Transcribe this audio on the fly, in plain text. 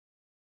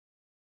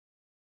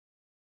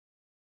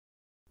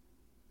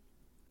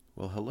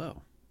Well,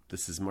 hello.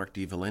 This is Mark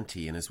D.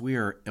 Valenti, and as we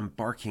are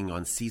embarking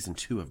on Season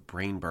 2 of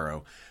Brain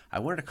Burrow, I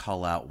wanted to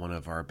call out one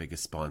of our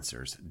biggest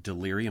sponsors,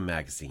 Delirium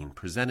Magazine,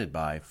 presented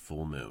by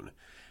Full Moon.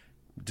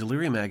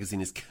 Delirium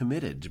Magazine is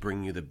committed to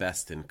bringing you the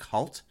best in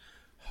cult,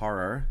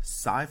 horror,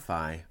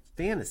 sci-fi,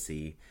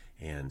 fantasy,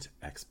 and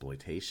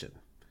exploitation.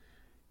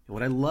 And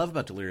what I love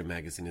about Delirium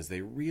Magazine is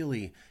they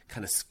really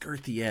kind of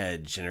skirt the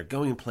edge and are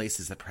going in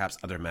places that perhaps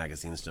other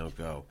magazines don't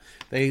go.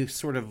 They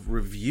sort of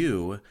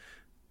review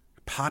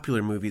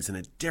popular movies in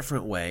a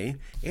different way,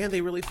 and they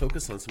really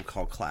focus on some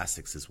cult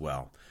classics as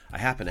well. I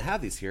happen to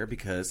have these here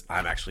because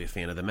I'm actually a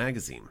fan of the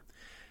magazine.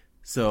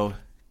 So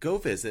go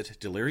visit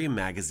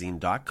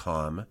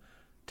deliriummagazine.com,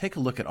 take a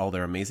look at all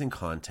their amazing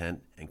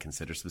content, and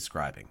consider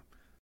subscribing.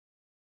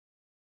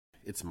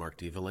 It's Mark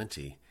D.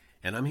 Valenti,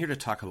 and I'm here to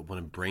talk about one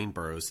of Brain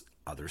Burrow's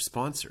other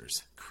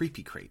sponsors,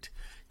 Creepy Crate.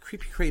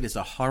 Creepy Crate is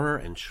a horror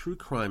and true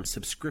crime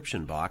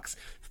subscription box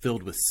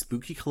filled with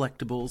spooky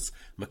collectibles,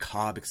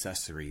 macabre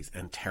accessories,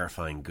 and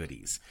terrifying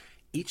goodies.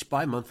 Each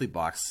bi-monthly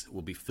box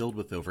will be filled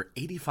with over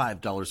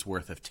 $85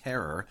 worth of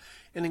terror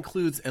and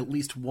includes at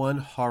least one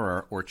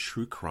horror or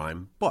true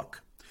crime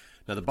book.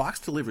 Now, the box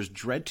delivers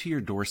dread to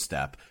your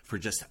doorstep for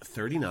just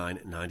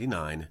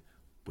 $39.99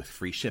 with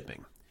free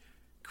shipping.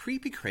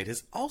 Creepy Crate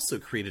has also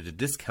created a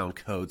discount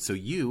code so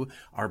you,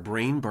 our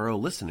Brain Burrow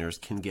listeners,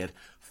 can get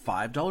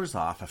 $5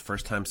 off a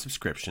first-time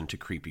subscription to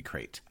Creepy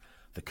Crate.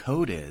 The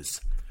code is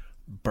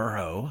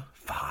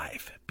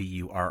Burrow5,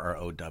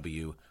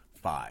 B-U-R-R-O-W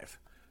 5.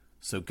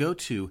 So go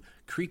to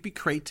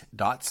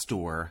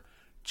creepycrate.store,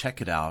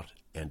 check it out,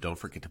 and don't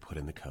forget to put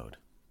in the code.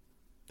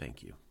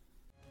 Thank you.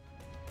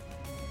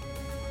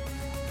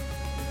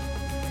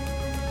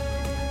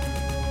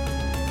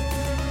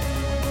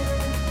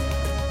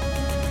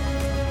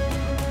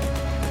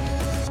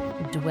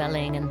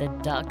 Dwelling in the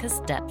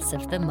darkest depths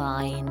of the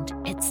mind,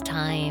 it's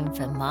time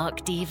for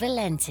Mark D.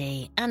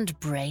 Valenti and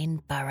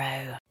Brain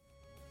Burrow.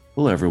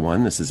 Hello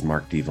everyone, this is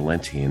Mark D.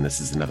 Valenti, and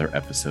this is another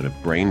episode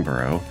of Brain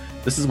Burrow.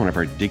 This is one of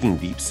our Digging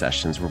Deep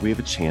sessions where we have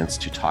a chance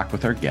to talk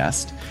with our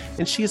guest,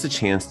 and she has a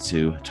chance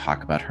to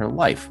talk about her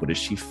life. What does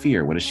she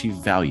fear? What does she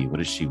value? What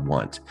does she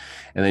want?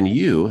 And then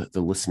you,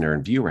 the listener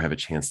and viewer, have a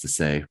chance to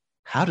say,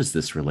 how does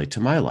this relate to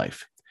my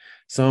life?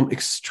 So I'm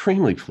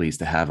extremely pleased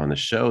to have on the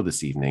show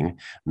this evening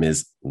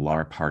Ms.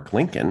 Lar Park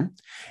Lincoln,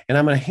 and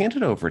I'm going to hand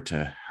it over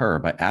to her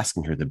by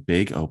asking her the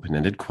big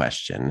open-ended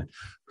question,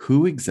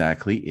 who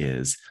exactly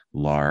is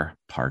Lar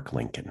Park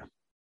Lincoln?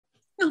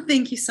 Well,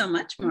 thank you so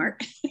much,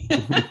 Mark.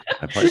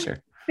 My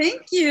pleasure.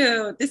 Thank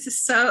you. This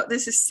is so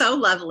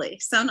lovely.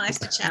 So nice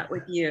to chat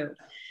with you.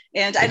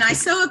 And I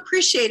so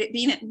appreciate it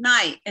being at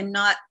night and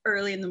not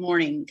early in the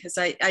morning, because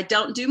I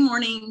don't do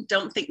morning,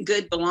 don't think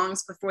good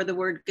belongs before the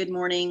word good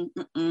morning.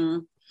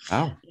 Mm-mm.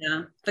 Oh.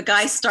 Yeah. If a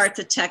guy starts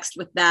a text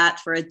with that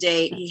for a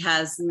date, he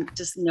has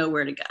just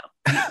nowhere to go.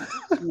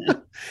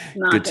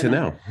 No, good to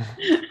know.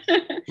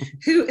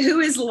 Who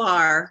is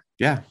Lar?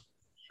 Yeah.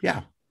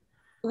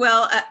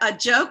 Well, a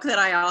joke that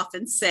I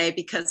often say,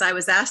 because I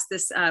was asked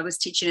this, I was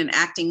teaching an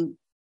acting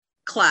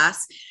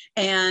class,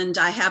 and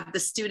I have the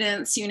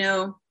students,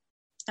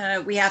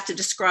 we have to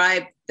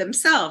describe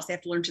themselves. They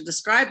have to learn to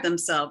describe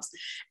themselves.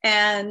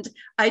 And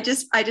I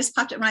just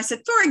popped up and I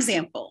said, for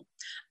example,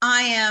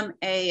 I am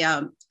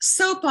a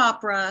soap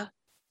opera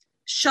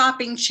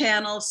shopping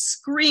channel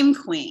scream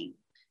queen.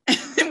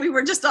 And we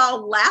were just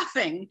all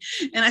laughing.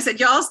 And I said,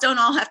 y'all don't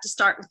all have to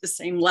start with the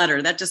same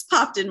letter. That just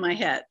popped in my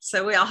head.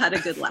 So we all had a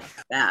good laugh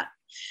at that.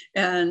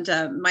 And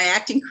my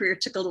acting career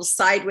took a little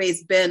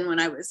sideways bend when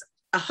I was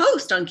a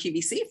host on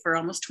QVC for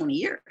almost 20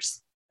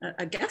 years,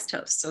 a guest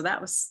host. So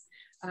that was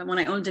when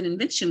I owned an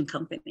invention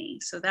company.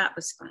 So that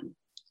was fun.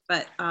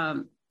 But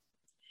I'm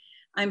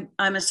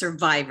a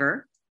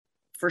survivor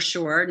for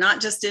sure, not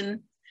just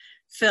in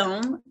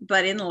film,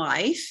 but in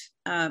life.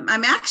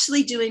 I'm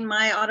actually doing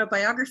my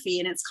autobiography,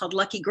 and it's called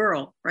Lucky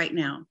Girl right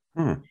now.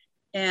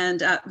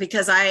 And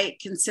because I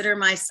consider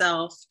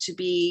myself to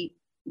be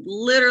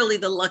literally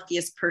the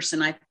luckiest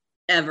person I've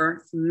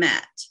ever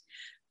met.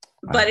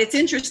 Wow. But it's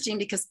interesting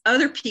because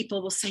other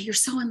people will say, you're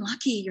so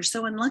unlucky. You're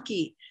so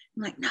unlucky.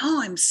 I'm like, no,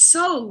 I'm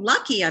so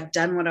lucky. I've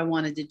done what I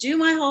wanted to do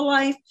my whole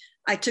life.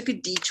 I took a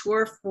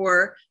detour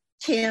for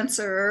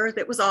cancer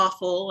that was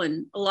awful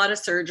and a lot of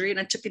surgery.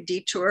 And I took a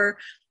detour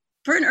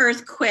for an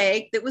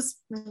earthquake that was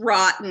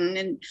rotten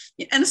and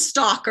a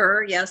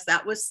stalker. Yes,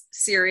 that was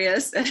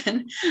serious.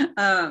 And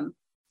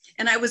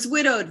I was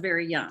widowed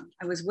very young.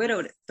 I was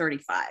widowed at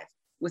 35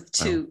 with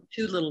two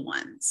little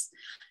ones.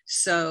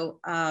 So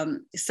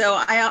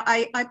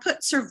I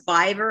put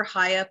survivor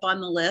high up on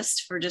the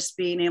list for just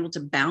being able to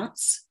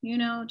bounce,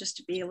 just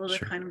to be able to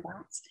kind of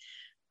bounce.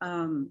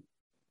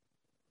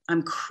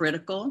 I'm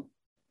critical,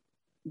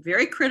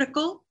 very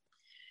critical,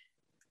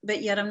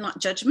 but yet I'm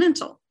not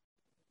judgmental.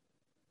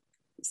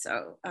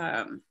 So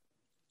I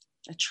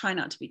try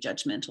not to be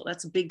judgmental.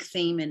 That's a big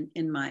theme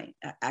in my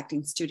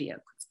acting studio.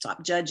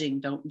 Stop judging,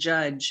 don't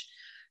judge,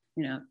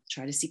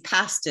 try to see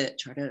past it,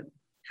 try to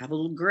have a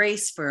little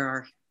grace for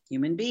our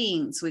human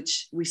beings,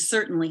 which we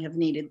certainly have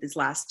needed this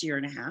last year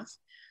and a half.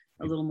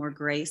 a little more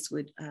grace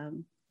would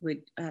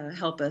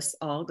help us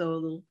all go a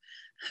little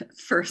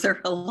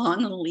further along,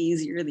 a little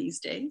easier these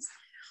days.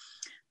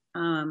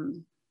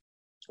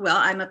 Well,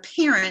 I'm a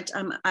parent.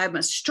 I'm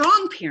a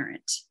strong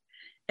parent,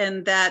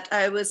 and that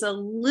I was a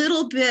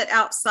little bit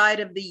outside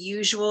of the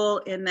usual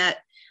in that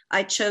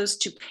I chose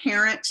to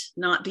parent,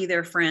 not be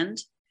their friend,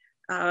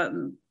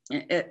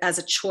 as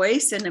a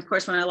choice. And of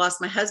course, when I lost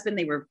my husband,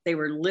 they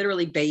were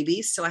literally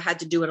babies, so I had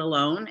to do it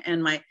alone.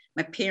 And my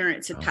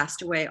parents had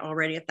passed away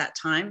already at that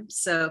time,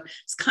 so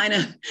it's kind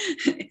of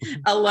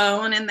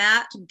alone in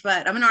that.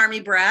 But I'm an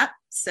Army brat,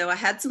 so I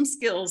had some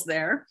skills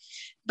there.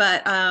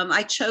 But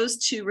I chose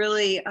to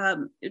really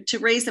to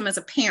raise them as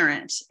a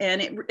parent,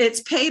 and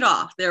it's paid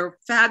off. They're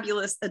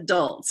fabulous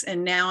adults,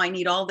 and now I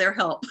need all their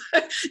help.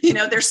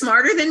 They're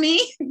smarter than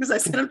me because I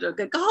sent them to a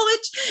good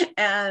college,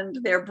 and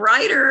they're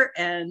brighter.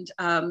 And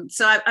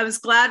so I was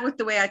glad with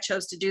the way I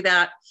chose to do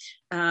that.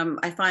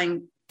 I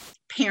find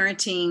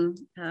parenting,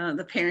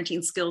 the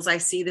parenting skills I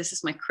see, this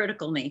is my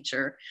critical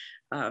nature.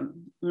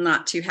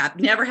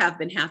 Never have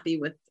been happy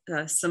with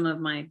some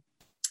of my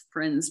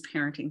friends'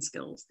 parenting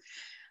skills.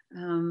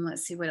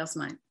 Let's see, what else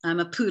am I? I'm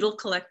a poodle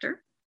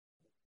collector,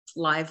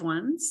 live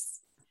ones.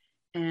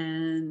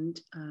 And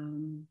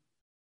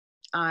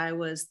I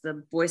was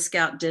the Boy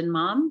Scout Den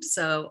Mom.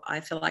 So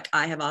I feel like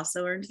I have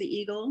also earned the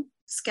Eagle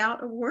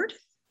Scout Award.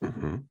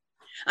 Mm-hmm.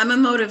 I'm a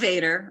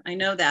motivator. I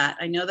know that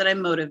I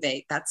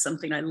motivate. That's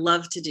something I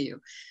love to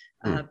do.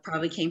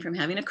 Probably came from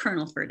having a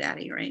colonel for a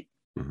daddy, right?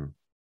 Mm-hmm.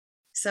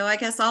 So I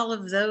guess all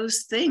of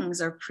those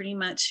things are pretty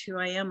much who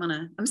I am.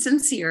 I'm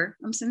sincere.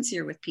 I'm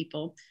sincere with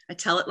people. I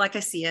tell it like I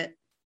see it.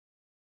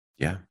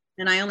 Yeah.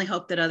 And I only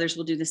hope that others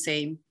will do the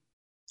same,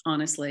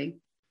 honestly.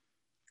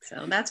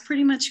 So that's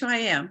pretty much who I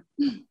am.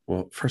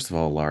 Well, first of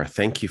all, Laura,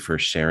 thank you for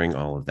sharing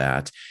all of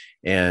that.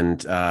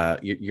 And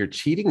you're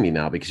cheating me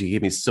now because you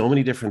gave me so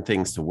many different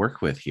things to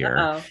work with here.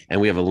 Uh-oh.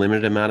 And we have a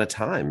limited amount of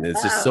time.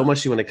 It's just so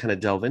much you want to kind of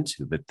delve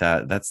into, but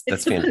that's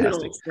fantastic.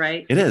 Poodles,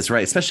 right? It is,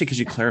 right? Especially because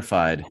you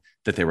clarified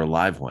that they were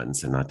live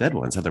ones and not dead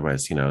ones.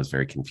 Otherwise, I was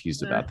very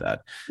confused about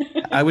that.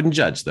 I wouldn't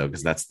judge though,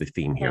 because that's the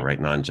theme here,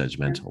 right?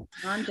 Non-judgmental.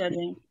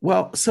 Non-judging.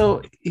 Well,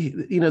 so,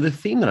 the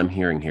theme that I'm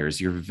hearing here is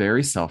you're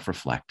very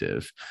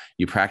self-reflective.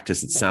 You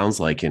practice, it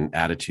sounds like, an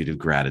attitude of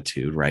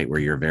gratitude, right?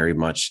 Where you're very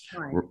much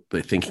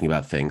thinking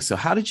about things. So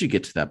how did you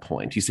get to that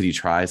point? You said you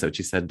try. Is that what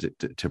you said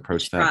to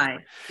approach that?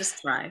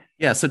 Just try.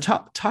 Yeah. So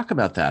talk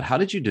about that. How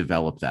did you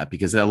develop that?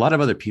 Because a lot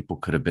of other people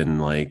could have been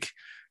like,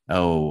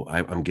 oh,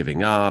 I'm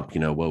giving up,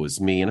 woe is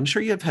me. And I'm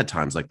sure you have had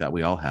times like that.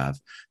 We all have.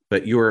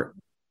 But your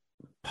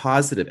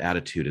positive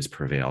attitude has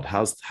prevailed.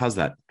 How's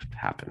that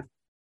happen?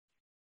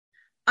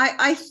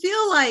 I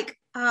feel like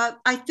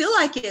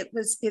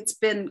it's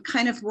been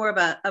kind of more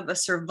of a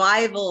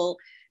survival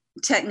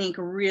technique,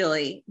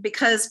 really,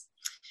 because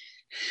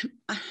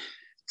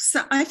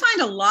so I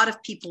find a lot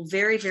of people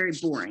very, very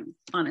boring,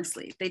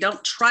 honestly. They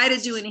don't try to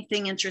do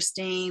anything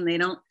interesting. They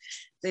don't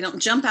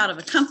jump out of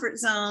a comfort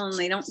zone.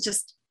 They don't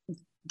just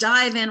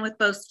dive in with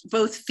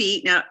both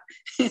feet. Now,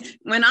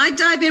 when I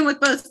dive in with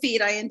both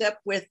feet, I end up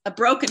with a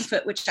broken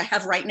foot, which I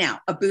have right now,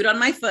 a boot on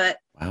my foot.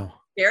 Wow.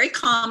 Very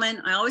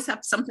common. I always have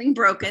something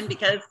broken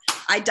because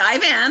I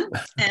dive in,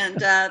 and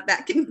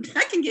that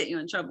can get you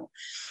in trouble.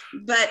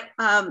 But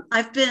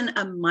I've been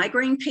a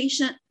migraine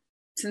patient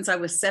since I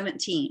was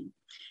 17.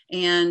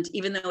 And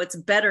even though it's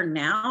better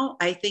now,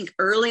 I think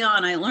early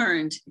on I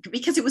learned,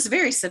 because it was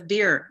very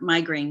severe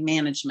migraine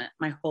management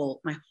my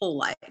whole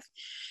life.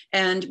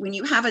 And when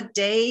you have a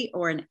day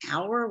or an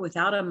hour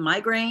without a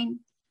migraine,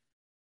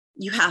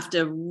 you have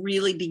to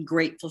really be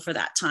grateful for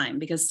that time,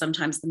 because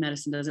sometimes the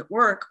medicine doesn't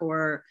work,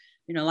 or,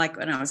 like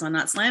when I was on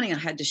Knots Landing, I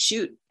had to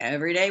shoot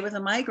every day with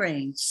a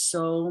migraine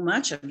so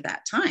much of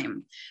that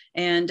time.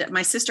 And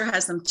my sister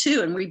has them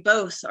too. And we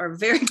both are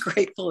very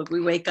grateful if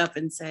we wake up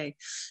and say,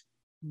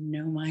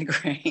 no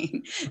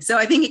migraine. So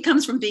I think it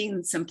comes from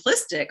being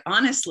simplistic,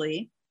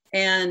 honestly,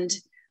 and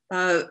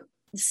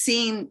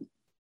seeing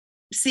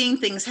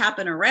things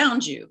happen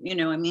around you.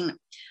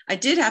 I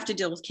did have to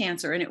deal with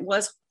cancer, and it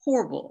was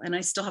horrible, and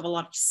I still have a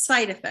lot of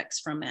side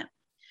effects from it.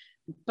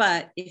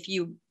 But if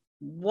you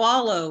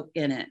wallow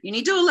in it, you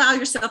need to allow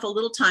yourself a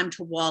little time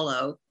to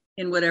wallow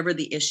in whatever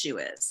the issue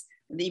is.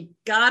 You've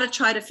got to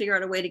try to figure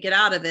out a way to get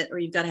out of it, or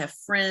you've got to have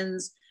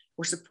friends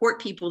or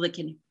support people that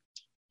can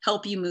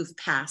help you move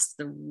past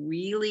the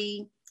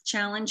really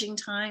challenging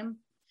time.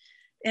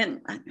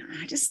 And I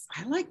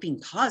like being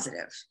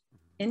positive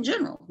in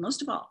general,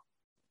 most of all.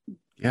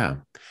 Yeah.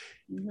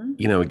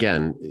 Mm-hmm.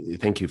 Again,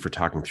 thank you for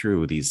talking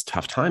through these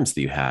tough times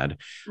that you had.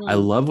 Mm-hmm. I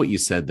love what you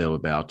said, though,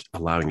 about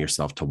allowing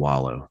yourself to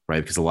wallow,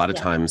 right? Because a lot of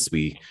times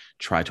we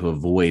try to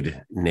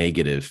avoid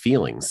negative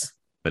feelings,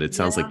 but it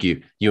sounds like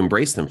you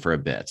embrace them for a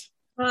bit.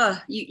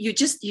 You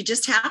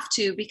just have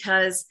to,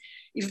 because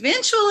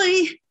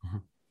eventually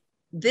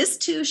this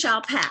too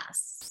shall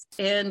pass.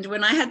 And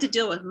when I had to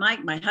deal with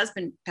Mike, my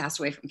husband passed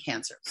away from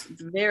cancer.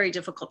 It's a very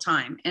difficult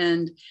time.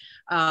 And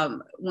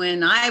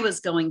when I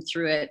was going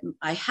through it,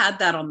 I had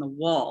that on the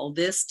wall,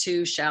 this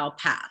too shall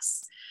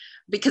pass.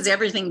 because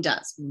everything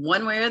does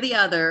one way or the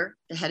other.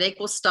 The headache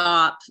will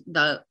stop.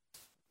 The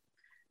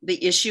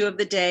issue of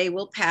the day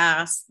will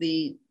pass.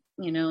 The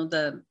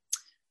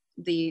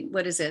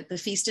what is it? The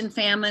feast and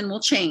famine will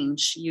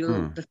change.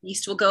 The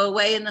feast will go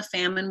away and the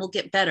famine will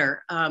get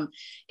better.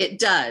 It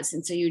does.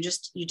 And so you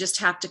just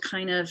have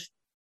to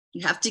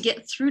you have to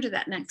get through to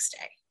that next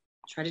day.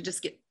 Try to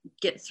just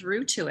get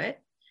through to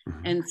it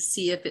and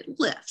see if it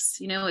lifts.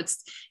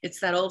 It's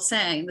that old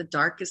saying, the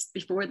darkest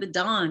before the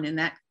dawn. And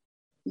that,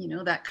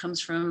 that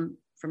comes from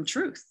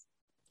truth.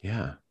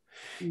 Yeah.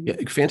 Yeah,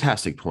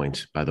 fantastic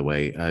point, by the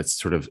way. It's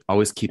sort of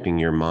always keeping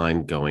your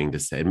mind going to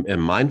say,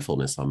 and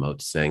mindfulness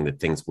almost, saying that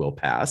things will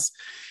pass.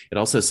 It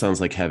also sounds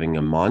like having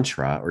a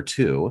mantra or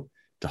two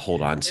to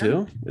hold on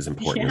to is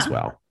important as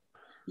well.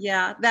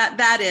 Yeah,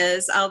 that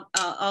is.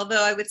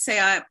 Although I would say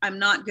I'm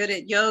not good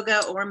at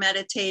yoga or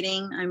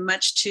meditating. I'm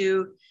much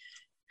too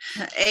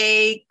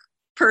a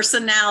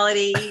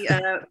personality.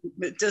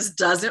 It just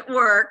doesn't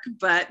work,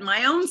 but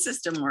my own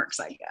system works,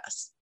 I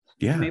guess.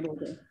 Yeah. I'm able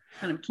to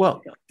kind of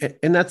well,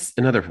 and that's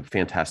another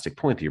fantastic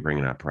point that you're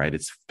bringing up, right?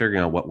 It's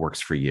figuring out what works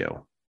for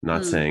you,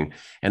 not saying,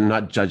 and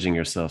not judging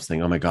yourself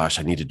saying, oh my gosh,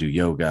 I need to do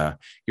yoga.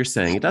 You're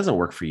saying it doesn't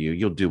work for you.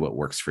 You'll do what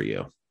works for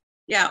you.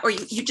 Yeah. Or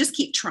you just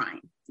keep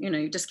trying,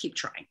 you just keep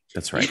trying.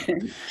 That's right.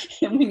 And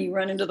when you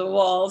run into the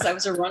walls, I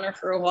was a runner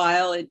for a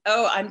while, and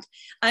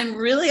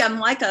I'm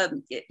like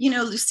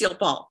Lucille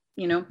Ball,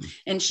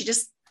 and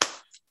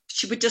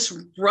she would just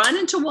run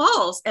into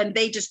walls and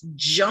they just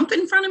jump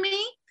in front of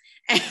me.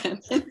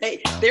 And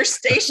they're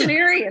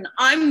stationary and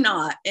I'm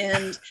not.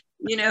 And,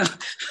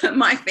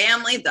 my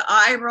family, the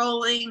eye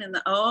rolling and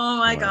oh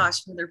my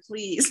gosh, mother,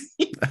 please.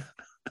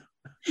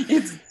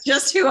 It's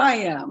just who I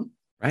am.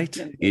 Right.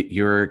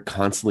 You're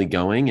constantly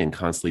going and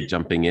constantly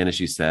jumping in, as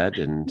you said.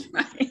 And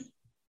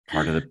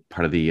part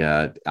of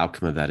the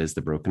outcome of that is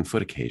the broken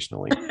foot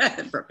occasionally.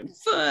 Broken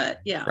foot.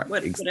 Yeah. Right.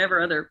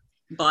 Whatever other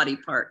body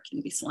part can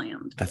be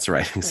slammed. That's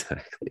right.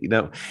 Exactly.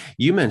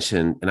 You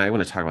mentioned, and I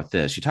want to talk about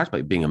this. You talked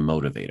about being a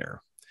motivator.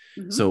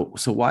 So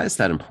why is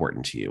that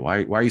important to you?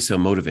 Why are you so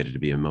motivated to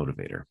be a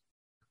motivator?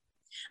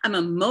 I'm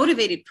a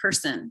motivated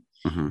person.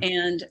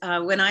 And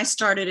when I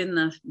started in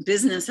the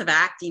business of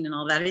acting and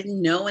all that, I didn't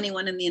know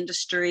anyone in the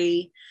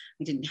industry.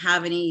 I didn't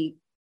have any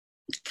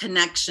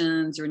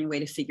connections or any way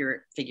to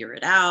figure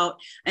it out.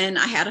 And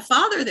I had a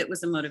father that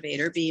was a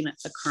motivator, being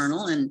a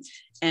colonel.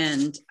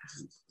 And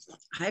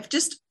I've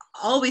just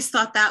always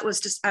thought that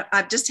was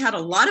I've just had a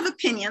lot of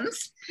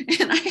opinions,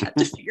 and I had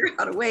to figure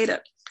out a way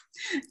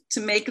to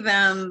make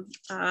them,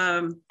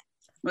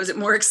 was it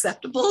more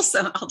acceptable?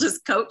 So I'll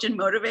just coach and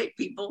motivate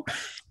people.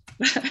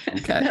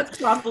 Okay. That's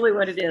probably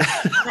what it is.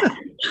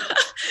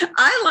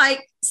 I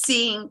like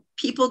seeing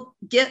people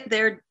get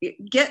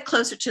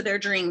closer to their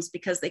dreams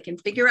because they can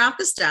figure out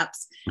the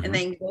steps and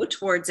they can go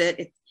towards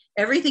it.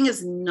 Everything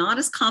is not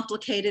as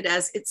complicated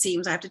as it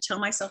seems. I have to tell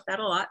myself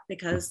that a lot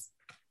because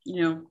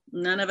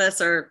none of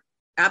us are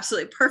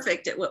absolutely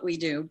perfect at what we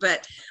do,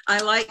 but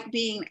I like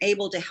being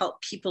able to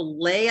help people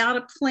lay out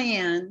a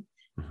plan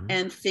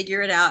and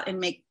figure it out and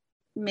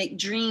make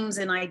dreams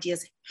and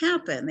ideas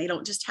happen. They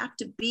don't just have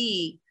to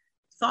be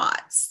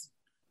thoughts.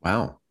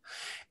 Wow.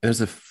 And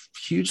there's a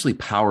hugely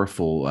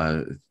powerful,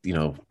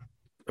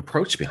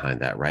 approach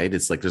behind that, right?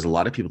 It's like, there's a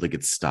lot of people that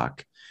get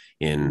stuck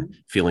in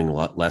feeling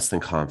less than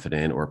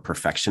confident or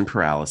perfection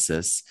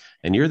paralysis.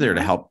 And you're there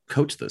to help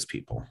coach those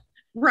people.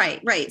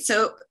 Right.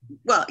 So,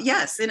 well,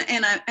 yes.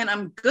 And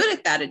I'm good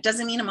at that. It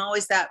doesn't mean I'm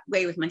always that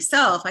way with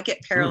myself. I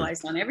get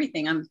paralyzed on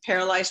everything. I'm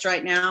paralyzed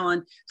right now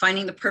on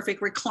finding the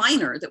perfect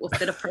recliner that will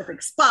fit a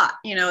perfect spot,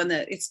 and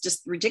it's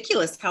just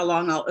ridiculous how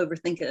long I'll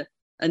overthink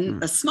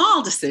a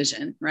small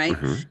decision. Right.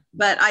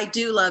 But I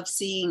do love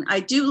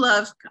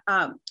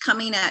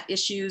coming at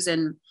issues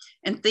and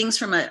things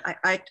from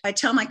I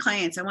tell my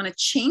clients, I want to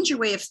change your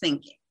way of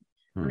thinking.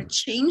 I want to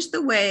change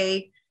the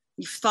way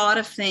you've thought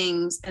of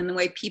things and the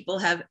way people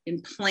have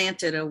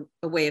implanted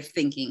a way of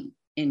thinking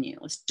in you.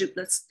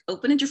 Let's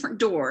open a different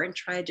door and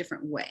try a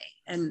different way.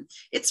 And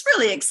it's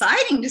really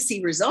exciting to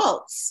see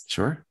results.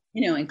 Sure.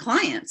 In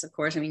clients, of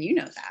course. I mean,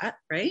 that,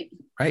 right?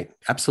 Right.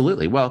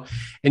 Absolutely. Well,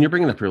 and you're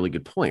bringing up a really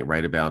good point,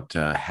 right? About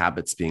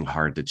habits being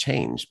hard to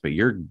change, but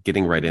you're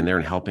getting right in there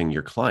and helping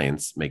your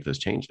clients make those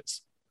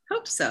changes.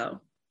 Hope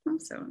so.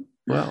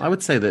 Well, I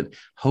would say that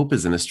hope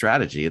isn't a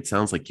strategy. It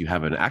sounds like you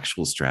have an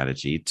actual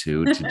strategy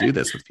to do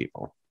this with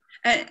people.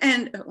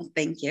 And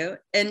thank you.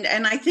 And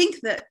I think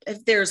that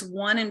if there's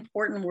one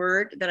important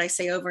word that I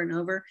say over and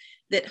over,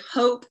 that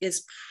hope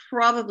is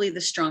probably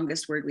the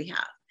strongest word we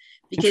have,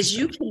 because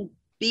you can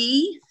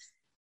be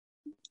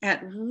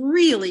at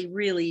really,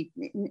 really,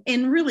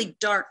 in really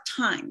dark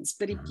times,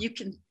 but if you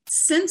can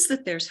sense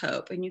that there's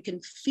hope and you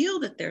can feel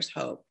that there's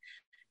hope,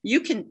 you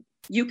can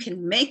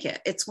make it.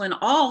 It's when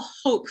all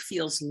hope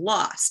feels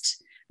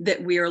lost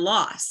that we are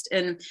lost.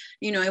 And,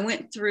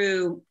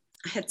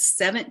 I had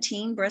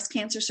 17 breast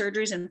cancer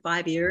surgeries in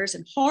 5 years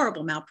and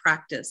horrible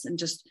malpractice and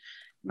just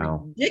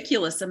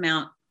ridiculous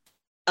amount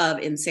of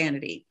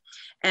insanity.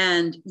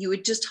 and you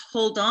would just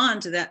hold on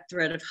to that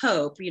thread of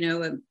hope.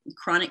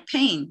 Chronic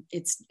pain,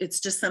 it's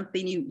just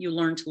something you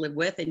learn to live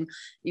with, and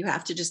you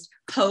have to just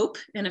hope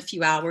in a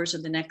few hours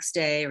or the next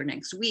day or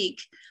next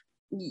week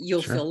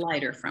you'll Sure. feel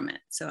lighter from it.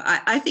 So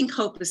I think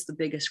hope is the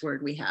biggest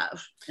word we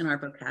have in our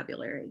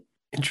vocabulary.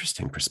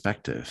 Interesting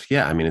perspective.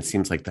 Yeah. I mean, it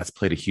seems like that's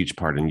played a huge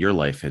part in your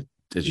life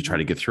as you try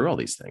to get through all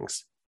these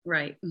things.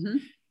 Right. Mm-hmm.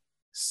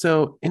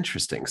 So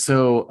interesting.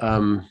 So,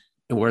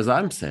 whereas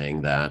I'm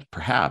saying that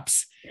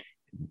perhaps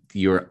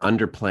you're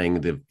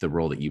underplaying the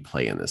role that you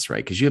play in this,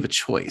 right? Because you have a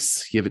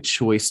choice. You have a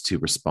choice to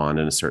respond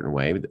in a certain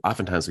way.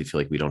 Oftentimes we feel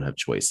like we don't have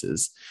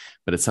choices,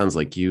 but it sounds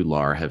like you,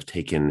 Lar, have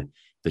taken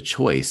the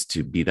choice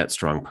to be that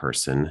strong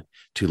person,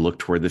 to look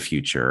toward the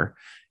future.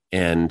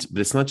 But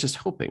it's not just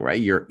hoping, right?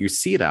 You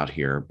see it out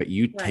here, but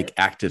you take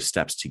active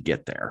steps to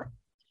get there.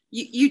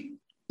 You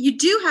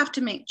do have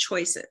to make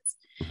choices.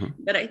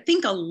 Mm-hmm. But I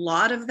think a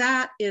lot of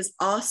that is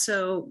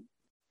also,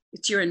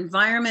 it's your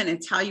environment.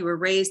 It's how you were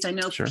raised. I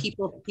know Sure.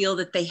 people feel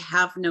that they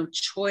have no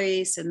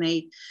choice, and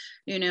they,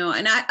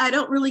 and I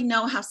don't really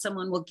know how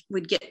someone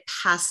would get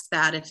past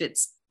that if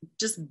it's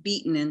just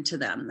beaten into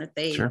them that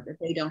they Sure. that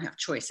they don't have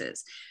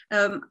choices.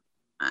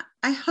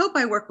 I hope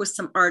I work with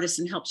some artists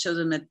and help show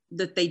them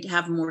that they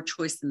have more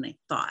choice than they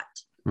thought.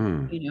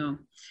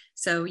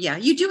 So yeah,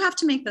 you do have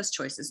to make those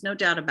choices, no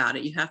doubt about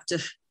it. You have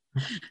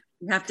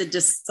to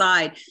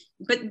decide,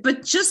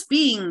 but just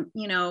being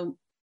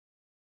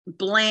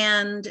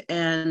bland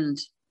and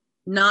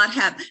not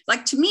have,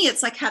 like, to me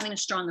it's like having a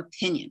strong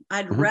opinion.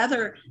 I'd Mm-hmm.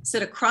 rather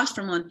sit across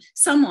from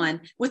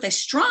someone with a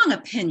strong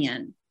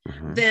opinion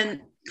Mm-hmm.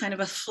 than kind of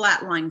a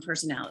flatline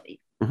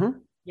personality. Mm-hmm.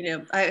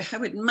 I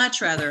would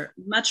much rather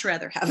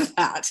have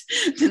that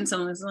than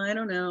someone who's, I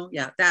don't know.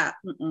 Yeah, that.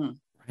 Mm-mm.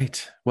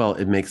 Right. Well,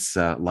 it makes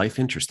life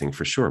interesting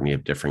for sure. We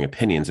have differing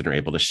opinions and are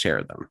able to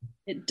share them.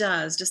 It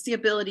does. Just the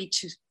ability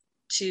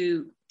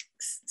to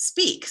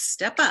speak,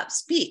 step up,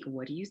 speak.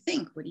 What do you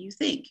think? What do you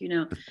think?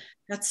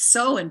 That's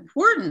so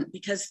important,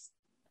 because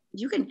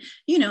you can,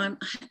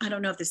 I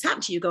don't know if this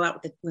happened to you, go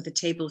out with a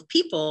table of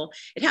people.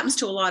 It happens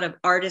to a lot of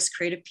artists,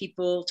 creative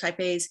people, type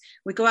A's.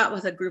 We go out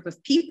with a group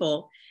of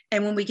people,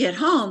 and when we get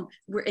home,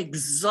 we're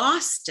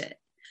exhausted.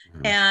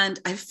 Mm-hmm. And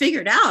I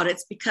figured out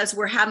it's because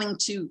we're having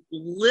to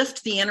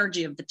lift the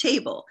energy of the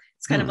table.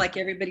 It's kind of like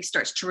everybody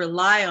starts to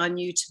rely on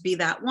you to be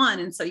that one.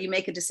 And so you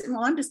make a decision,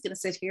 well, I'm just going to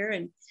sit here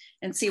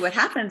and see what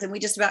happens. And we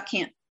just about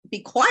can't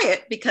be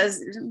quiet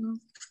because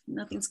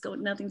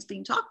nothing's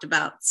being talked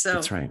about. So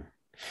that's right.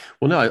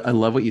 Well, no, I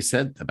love what you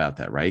said about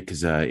that, right?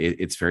 Because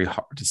it's very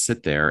hard to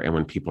sit there, and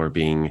when people are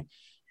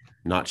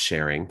not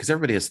sharing, because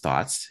everybody has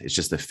thoughts, it's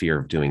just the fear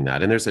of doing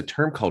that. And there's a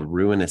term called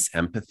ruinous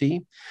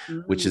empathy,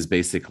 which is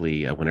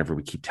basically whenever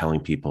we keep telling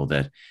people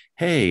that,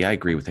 hey, I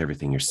agree with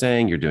everything you're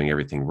saying, you're doing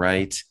everything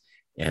right,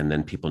 and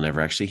then people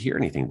never actually hear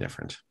anything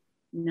different.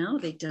 No,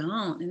 they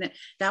don't. And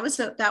that was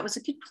a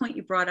good point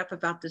you brought up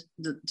about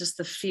just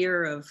the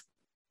fear of.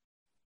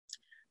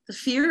 The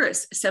fear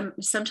is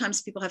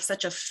sometimes people have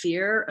such a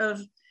fear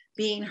of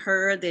being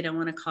heard. They don't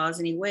want to cause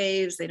any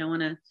waves. They don't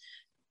want to,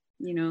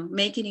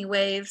 make any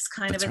waves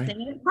kind of a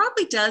thing. And it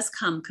probably does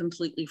come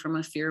completely from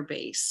a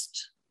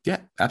fear-based.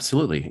 Yeah,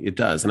 absolutely. It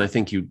does. And I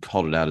think you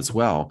called it out as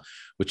well,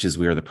 which is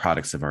we are the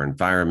products of our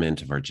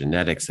environment, of our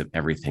genetics, of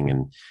everything.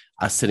 And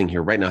us sitting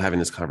here right now having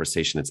this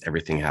conversation, it's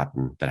everything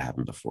that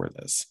happened before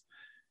this.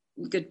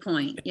 Good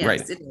point. Yes,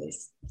 right.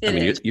 It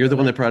is. You're the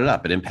one that brought it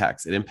up. It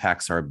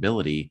impacts our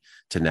ability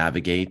to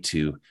navigate,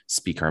 to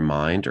speak our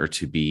mind, or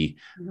to be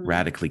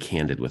radically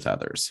candid with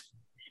others.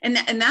 And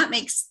that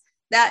makes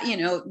that,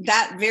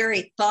 that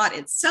very thought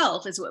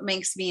itself is what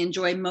makes me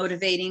enjoy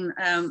motivating.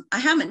 We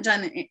haven't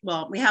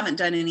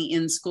done any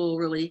in school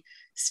really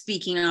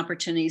speaking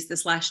opportunities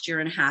this last year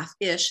and a half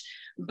ish,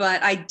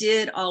 but I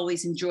did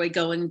always enjoy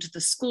going to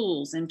the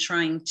schools and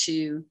trying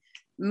to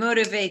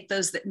motivate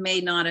those that may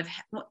not have,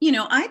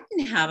 I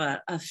didn't have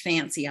a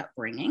fancy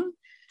upbringing.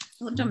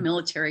 I lived on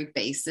military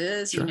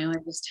bases, Sure. I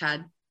just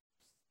had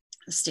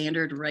a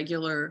standard,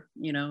 regular,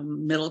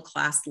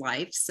 middle-class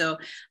life. So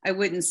I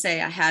wouldn't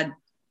say I had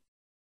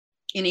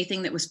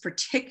anything that was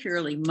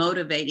particularly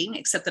motivating,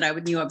 except that I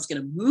knew I was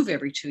going to move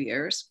every 2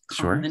 years.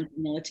 Sure. Common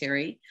for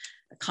military,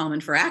 common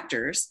for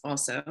actors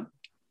also.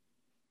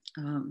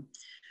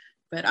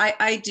 But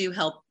I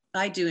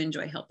do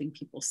enjoy helping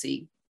people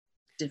see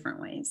different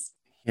ways.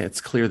 Yeah,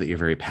 it's clear that you're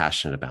very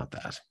passionate about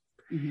that.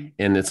 Mm-hmm.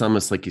 And it's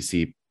almost like you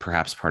see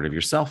perhaps part of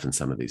yourself in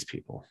some of these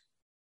people.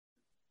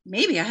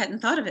 Maybe I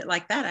hadn't thought of it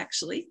like that,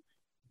 actually.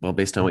 Well,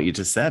 based on what you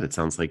just said, it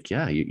sounds like,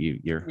 yeah,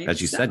 you're, Maybe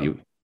as you so.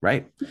 said,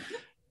 right.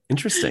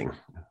 Interesting.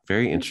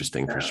 Very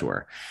interesting for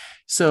sure.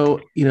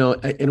 So,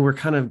 and we're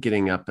kind of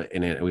getting up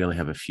in it. We only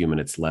have a few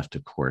minutes left,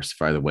 of course,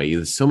 by the way.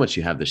 There's so much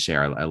you have to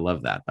share. I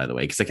love that, by the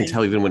way, because I can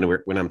tell even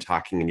when I'm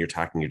talking and you're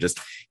talking, you're just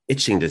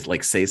itching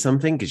to say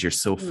something because you're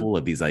so full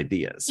of these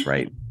ideas,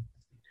 right?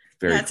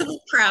 Very it's a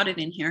little crowded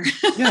in here.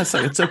 Yeah,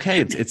 so it's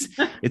okay. It's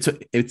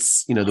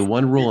the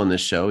one rule on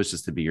this show is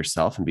just to be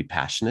yourself and be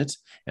passionate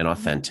and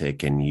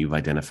authentic. And you've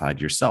identified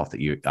yourself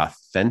that your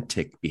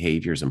authentic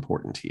behavior is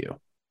important to you.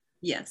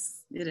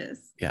 Yes, it is.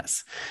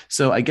 Yes.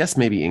 So I guess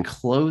maybe in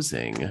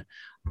closing,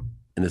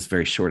 in this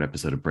very short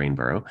episode of Brain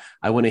Burrow,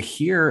 I want to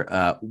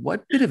hear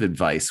what bit of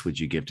advice would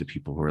you give to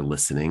people who are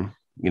listening,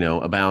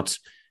 about,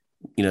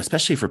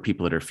 especially for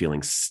people that are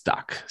feeling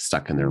stuck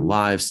in their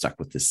lives, stuck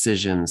with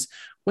decisions.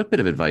 What bit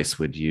of advice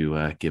would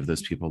you give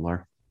those people,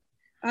 Laura?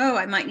 Oh,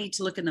 I might need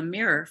to look in the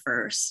mirror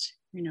first.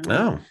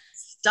 Oh.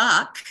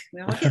 Stuck.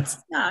 We all get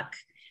stuck.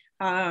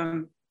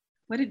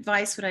 What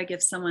advice would I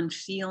give someone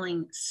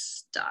feeling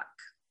stuck?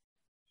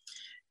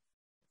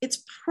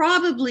 It's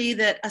probably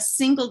that a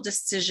single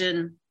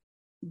decision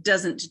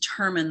doesn't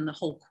determine the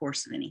whole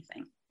course of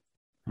anything.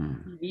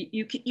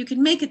 You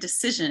can make a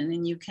decision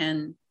and you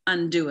can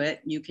undo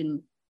it. You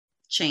can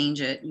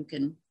change it. You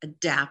can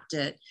adapt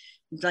it.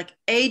 Like,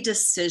 a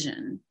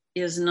decision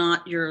is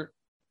not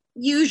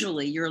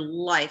usually your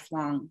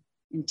lifelong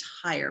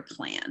entire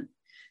plan.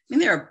 I mean,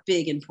 there are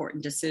big,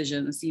 important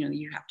decisions,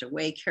 you have to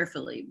weigh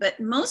carefully, but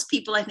most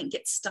people, I think,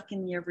 get stuck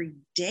in the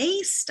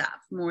everyday stuff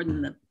more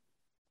than the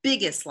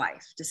biggest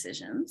life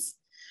decisions.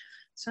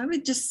 So I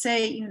would just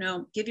say,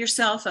 give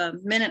yourself a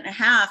minute and a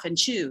half and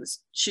choose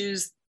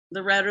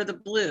the red or the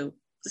blue.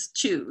 Just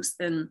choose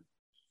and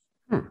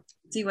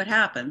see what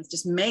happens.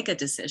 Just make a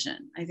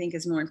decision, I think,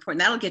 is more important.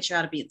 That'll get you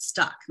out of being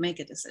stuck.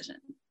 Make a decision.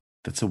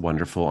 That's a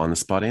wonderful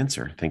on-the-spot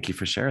answer. Thank you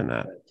for sharing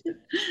that.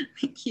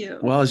 Thank you.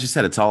 Well, as you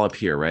said, it's all up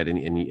here, right?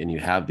 And you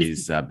have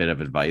these bit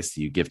of advice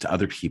that you give to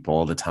other people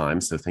all the time.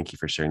 So thank you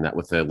for sharing that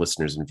with the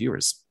listeners and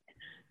viewers.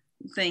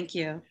 Thank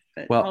you.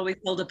 But well, always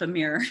hold up a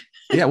mirror.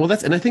 Yeah, well, I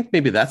think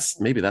maybe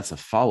that's a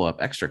follow-up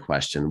extra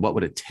question. What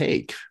would it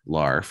take,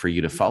 Laura, for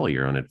you to follow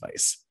your own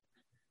advice?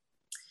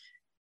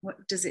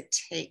 What does it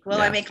take?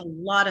 Well, I make a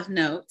lot of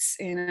notes,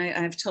 and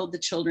I've told the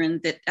children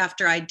that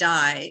after I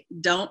die,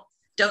 don't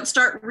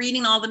start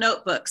reading all the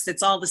notebooks.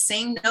 It's all the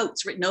same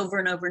notes written over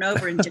and over and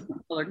over in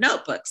different colored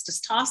notebooks.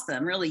 Just toss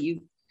them.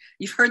 Really,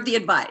 you've heard the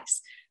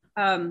advice.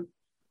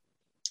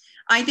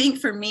 I think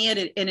for me,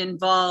 it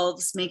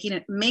involves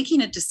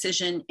making a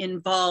decision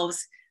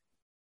involves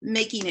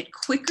making it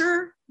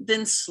quicker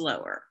than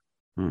slower.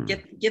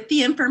 Get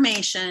the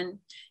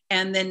information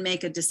and then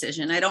make a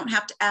decision. I don't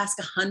have to ask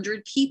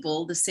 100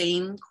 people the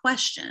same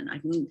question.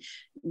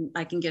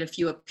 I can get a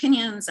few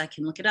opinions. I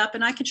can look it up,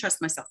 and I can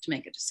trust myself to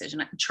make a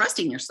decision.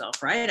 Trusting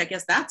yourself, right? I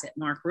guess that's it,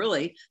 Mark.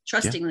 Really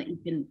trusting that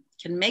you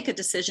can make a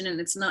decision and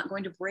it's not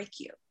going to break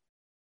you.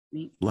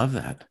 Love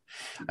that.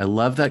 I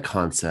love that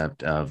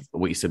concept of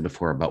what you said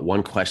before about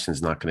one question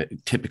is not going to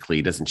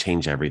typically doesn't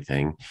change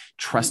everything.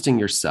 Trusting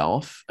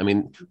yourself. I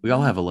mean, we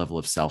all have a level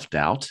of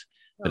self-doubt,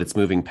 but it's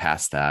moving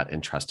past that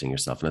and trusting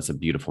yourself. And that's a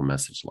beautiful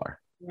message, Laura.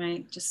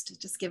 Right.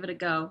 Just give it a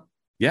go.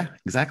 Yeah,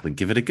 exactly.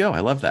 Give it a go. I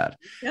love that.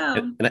 Yeah.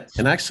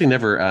 And I actually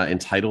never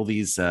entitle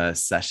these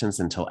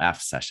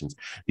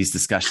these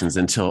discussions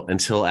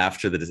until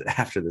after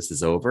this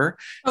is over.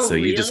 Oh, so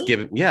you really? just give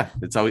it. Yeah,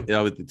 it's always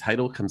the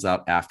title comes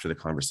out after the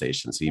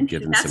conversation. So you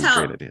give them some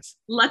great ideas.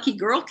 Lucky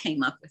Girl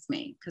came up with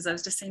me because I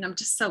was just saying I'm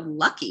just so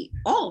lucky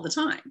all the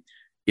time.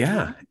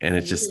 Yeah, and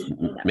it just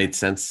made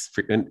sense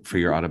for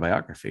your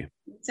autobiography.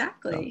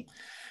 Exactly. So.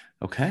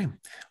 Okay.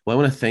 Well, I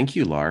want to thank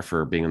you, Laura,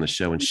 for being on the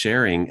show and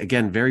sharing,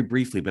 again, very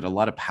briefly, but a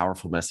lot of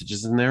powerful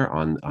messages in there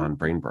on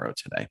Brain Burrow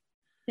today.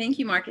 Thank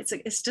you, Mark.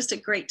 It's just a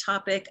great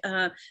topic,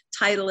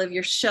 title of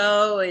your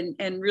show,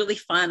 and really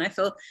fun.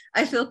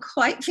 I feel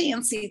quite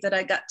fancy that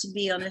I got to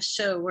be on this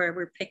show where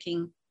we're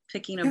picking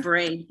a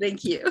brain.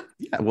 Thank you.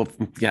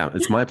 Yeah,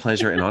 it's my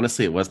pleasure. And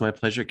honestly, it was my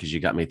pleasure because you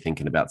got me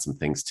thinking about some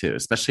things too,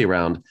 especially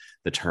around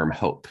the term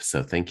hope.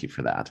 So thank you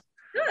for that.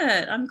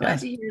 Good. I'm glad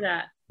to hear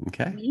that.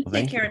 Okay. You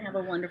take care and have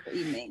a wonderful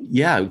evening.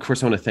 Yeah, of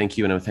course, I want to thank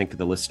you, and I want to thank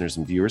the listeners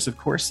and viewers, of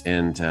course,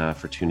 and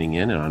for tuning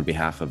in. And on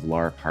behalf of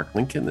Laura Park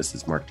Lincoln, this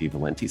is Mark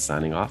DiValenti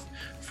signing off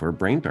for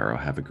Brain Burrow.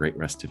 Have a great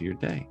rest of your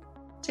day.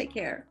 Take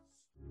care.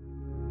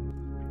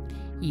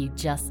 You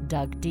just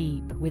dug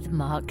deep with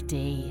Mark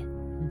D.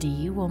 Do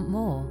you want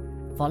more?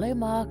 Follow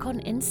Mark on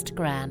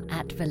Instagram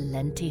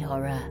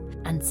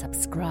 @ValentiHorror and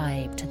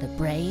subscribe to the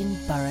Brain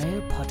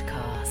Burrow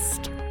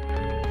podcast.